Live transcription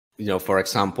for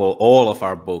example, all of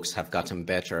our books have gotten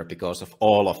better because of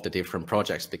all of the different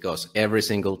projects, because every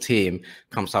single team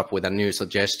comes up with a new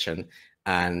suggestion,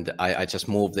 and I just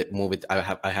move it.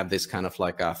 I have this kind of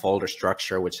like a folder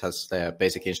structure which has the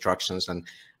basic instructions and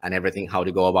everything, how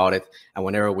to go about it. And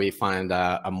whenever we find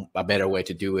a better way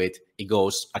to do it, it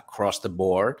goes across the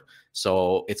board.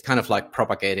 So it's kind of like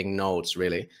propagating nodes,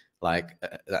 really. Like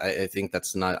I think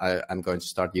that's not. I'm going to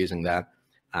start using that.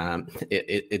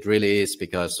 It really is,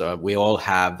 because we all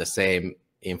have the same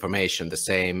information,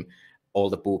 all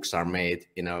the books are made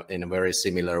in a very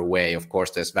similar way. Of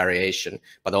course, there's variation,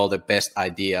 but all the best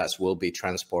ideas will be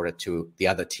transported to the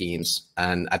other teams.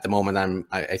 And at the moment,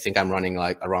 I think I'm running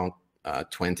like around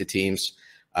 20 teams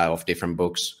of different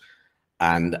books,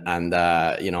 and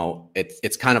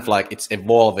it's kind of like it's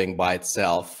evolving by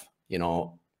itself.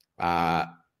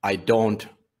 I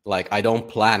don't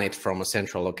plan it from a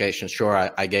central location.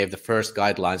 Sure, I gave the first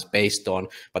guidelines based on,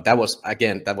 but that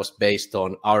was based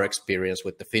on our experience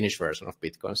with the Finnish version of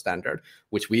Bitcoin Standard,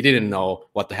 which we didn't know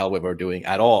what the hell we were doing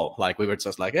at all. Like, we were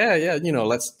just like, yeah,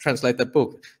 let's translate that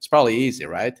book. It's probably easy,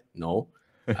 right? No,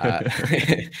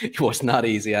 it was not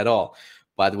easy at all.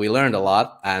 But we learned a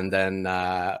lot, and then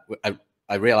I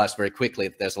realized very quickly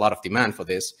that there's a lot of demand for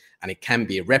this, and it can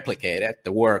be replicated,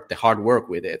 the hard work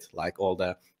with it, like all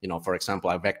the, for example,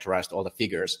 I vectorized all the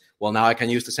figures. Well, now I can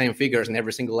use the same figures in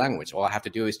every single language. All I have to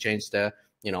do is change the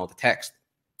text.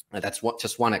 And that's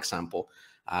just one example.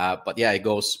 But yeah, it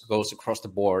goes across the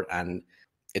board, and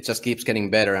it just keeps getting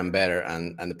better and better.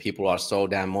 And the people are so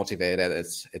damn motivated.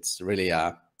 It's really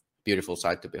a beautiful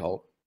sight to behold.